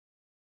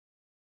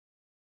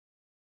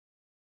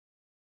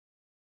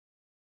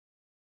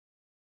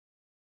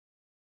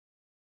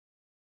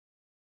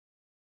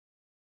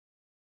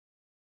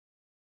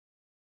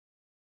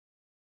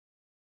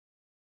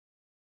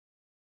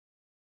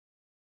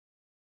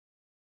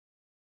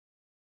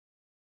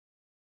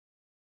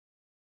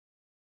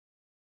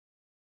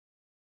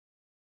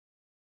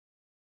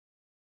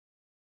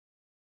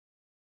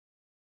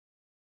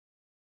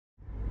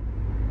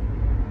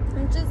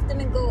just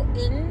gonna go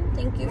in.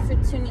 Thank you for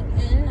tuning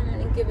in. I'm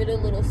gonna give it a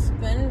little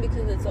spin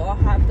because it's all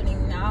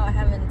happening now. I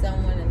haven't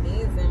done one of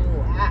these in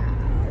wow,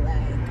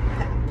 like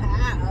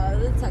pow.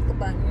 Let's talk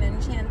about an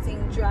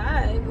enchanting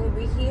drive over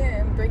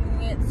here and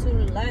bringing it to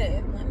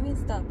life. Let me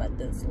stop at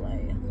this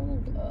light.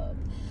 Hold up.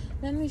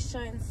 Let me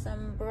shine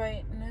some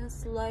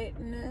brightness,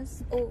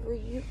 lightness over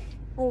you,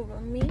 over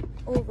me,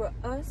 over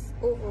us,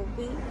 over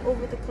we,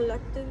 over the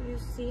collective. You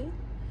see,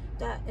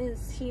 that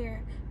is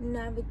here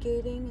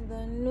navigating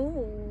the new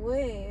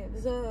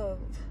waves of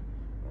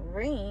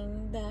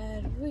rain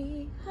that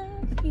we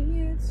have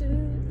here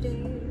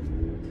today.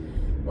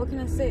 What can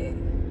I say?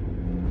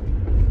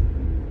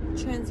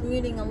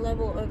 Transmuting a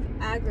level of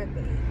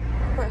aggravate,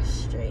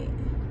 frustrate,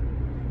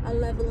 a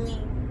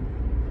leveling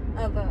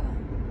of a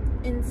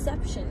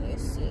inception, you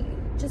see,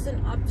 just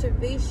an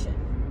observation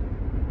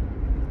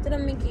that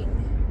I'm making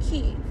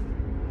key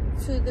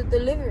to the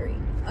delivery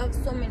of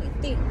so many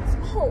things.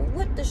 Oh,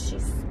 what does she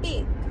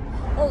speak?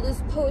 Oh,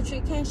 this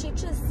poetry, can she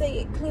just say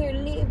it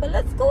clearly? But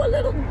let's go a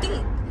little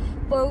deep,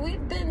 for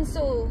we've been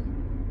so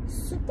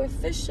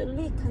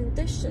superficially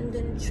conditioned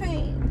and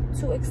trained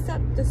to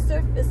accept the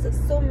surface of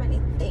so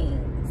many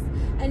things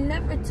and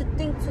never to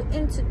think, to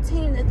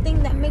entertain the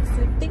thing that makes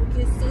you think,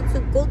 you see, to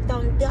go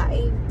down,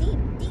 dive deep,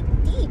 deep,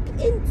 deep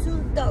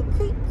into the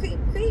creep, creep,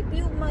 creep.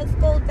 You must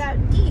go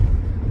that deep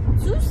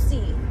to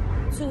see,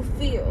 to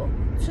feel,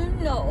 to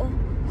know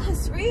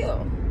what's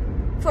real.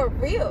 For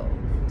real,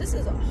 this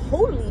is a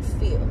holy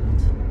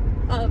field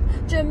of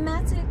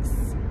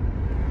dramatics,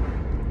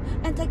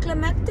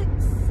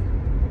 anticlimactics.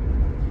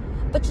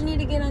 But you need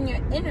to get on your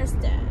inner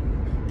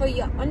stand for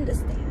your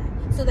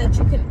understand, so that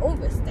you can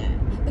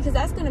overstand. Because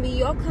that's going to be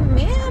your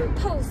command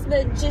post,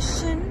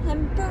 magician,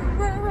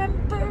 emperor,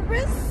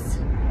 empress.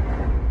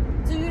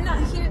 Do you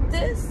not hear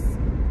this?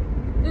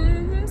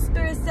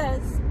 Spirit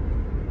says,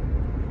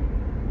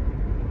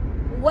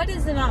 what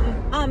is an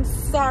I'm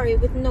sorry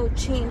with no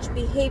changed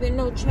behavior,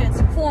 no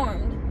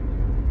transformed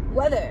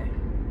weather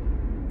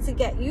to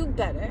get you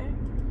better?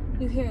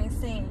 You hearing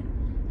saying,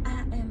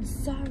 I am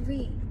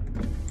sorry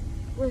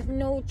with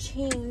no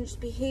changed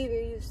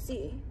behavior, you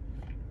see.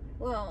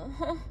 Well,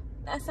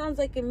 that sounds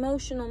like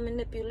emotional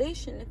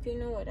manipulation, if you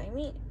know what I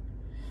mean.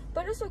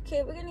 But it's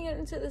okay. We're going to get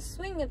into the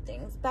swing of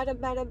things. Bada,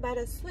 bada,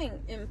 bada,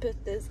 swing.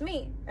 Empath is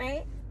me,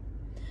 right?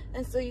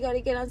 And so you got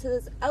to get onto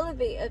this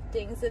elevate of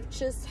things, of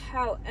just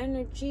how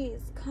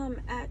energies come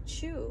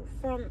at you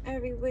from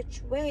every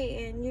which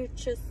way. And you're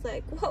just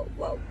like, whoa,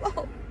 whoa,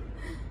 whoa.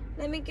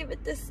 Let me give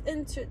it this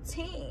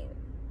entertain.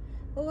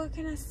 Well, what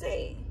can I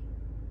say?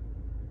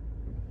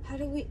 How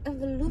do we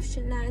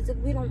evolutionize if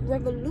we don't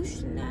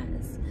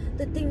revolutionize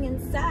the thing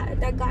inside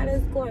that got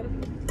us going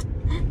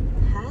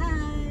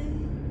high?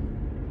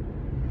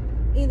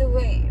 Either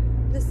way,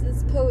 this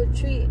is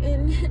poetry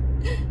in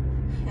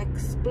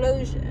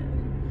explosion.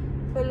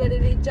 For let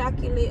it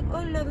ejaculate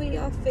all over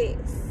your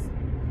face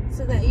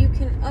so that you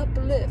can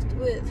uplift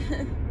with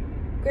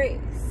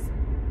grace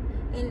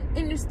and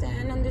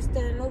understand,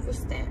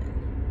 overstand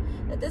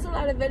that there's a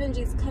lot of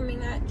energies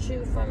coming at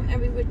you from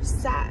every which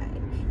side.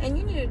 And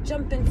you need to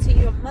jump into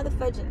your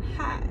motherfudging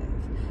hive,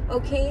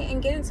 okay?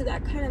 And get into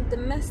that kind of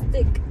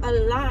domestic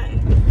align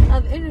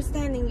of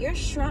understanding your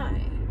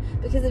shrine.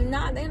 Because if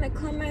not, they're going to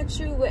come at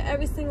you with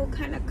every single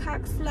kind of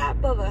cock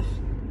slap of a,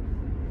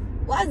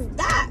 what's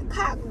that?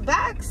 Cock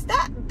back,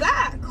 step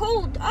back,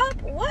 hold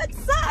up,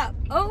 what's up?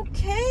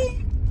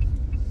 Okay?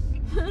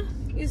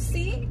 You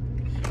see?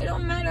 It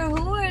don't matter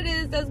who it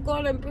is that's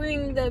going to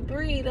bring the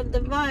breed of the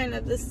vine,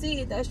 of the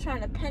seed that's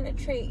trying to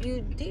penetrate you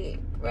deep,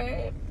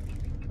 right?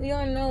 We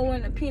all know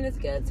when a penis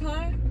gets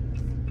hard,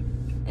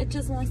 it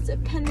just wants to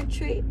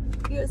penetrate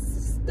your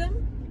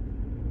system.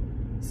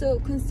 So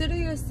consider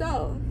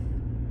yourself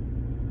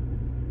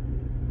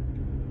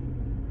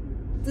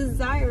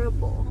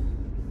desirable,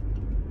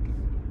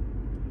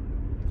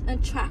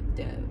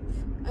 attractive,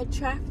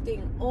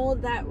 attracting all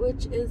that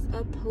which is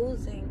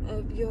opposing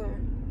of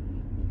your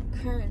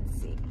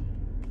currency.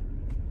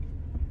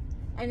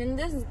 And in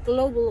this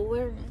global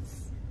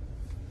awareness,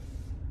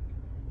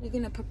 you're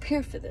going to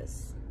prepare for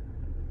this.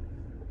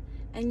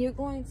 And you're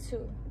going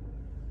to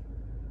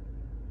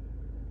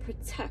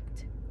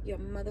protect your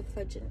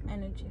motherfudging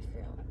energy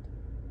field.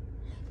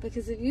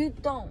 Because if you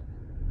don't,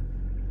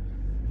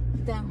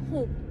 then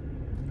who?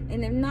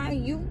 And if not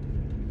you,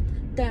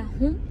 then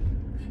who?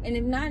 And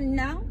if not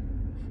now,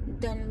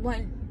 then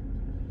when?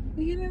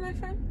 You hear me, my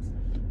friends?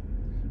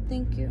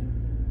 Thank you.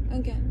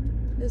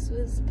 Again, this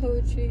was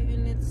poetry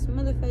in its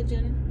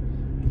motherfudging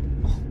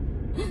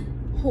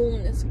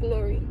wholeness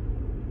glory.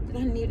 That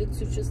I needed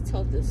to just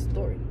tell this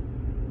story.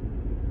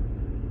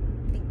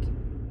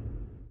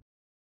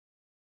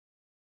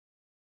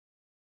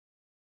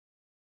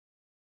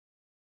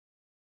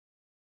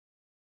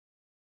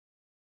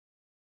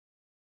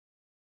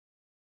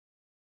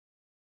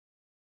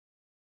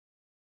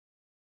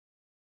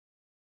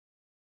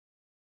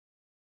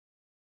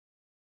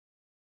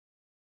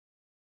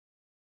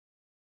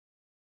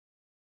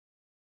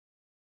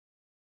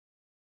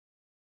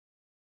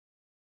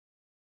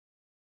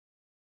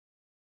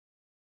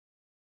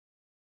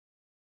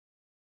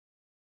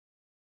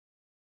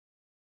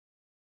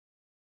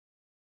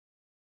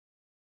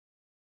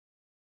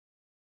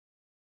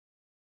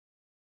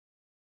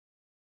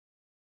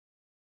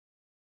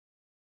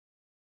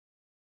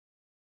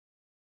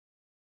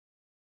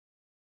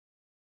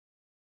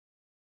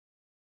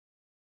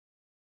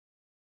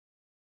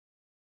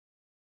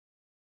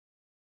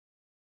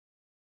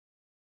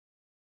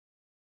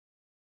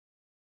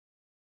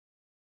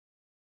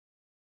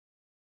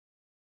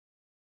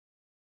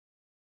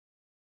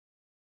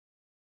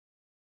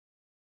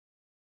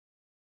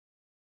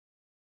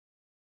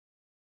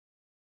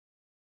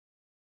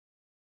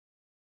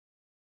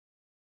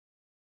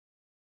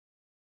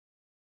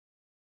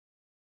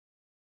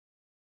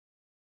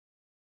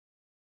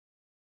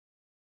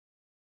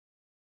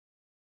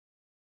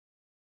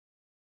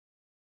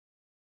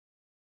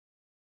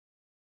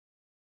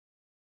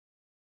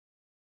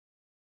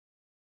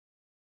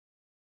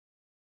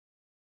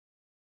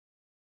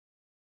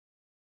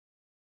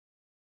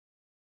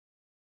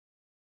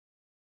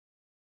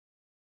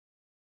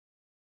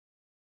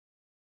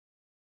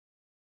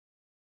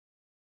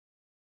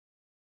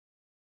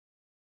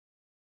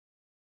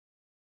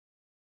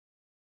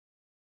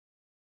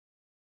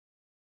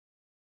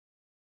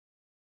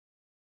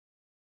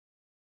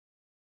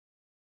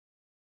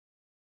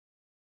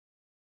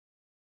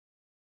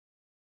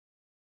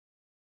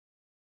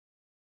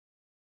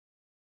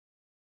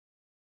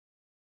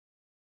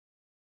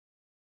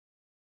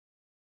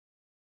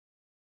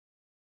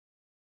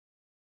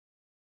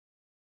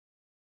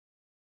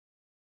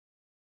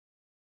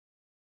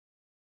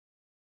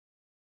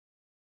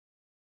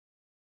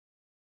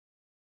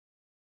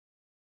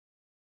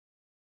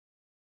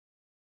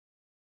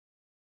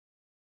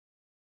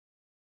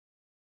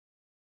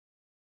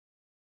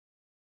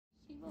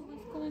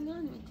 going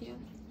on with you?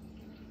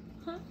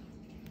 Huh?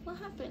 What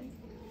happened?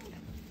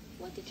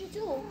 What did you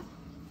do?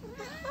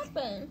 What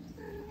happened?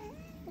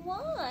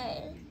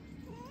 Why?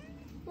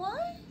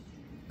 What?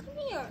 Come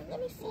here, let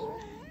me see.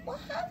 What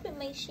happened,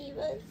 my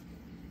Shivas?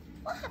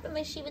 What happened,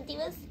 my Shiva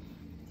Divas?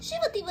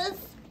 Shiva Divas,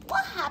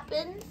 what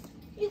happened?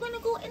 You gonna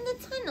go in the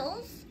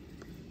tunnels?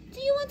 Do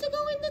you want to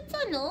go in the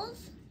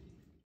tunnels?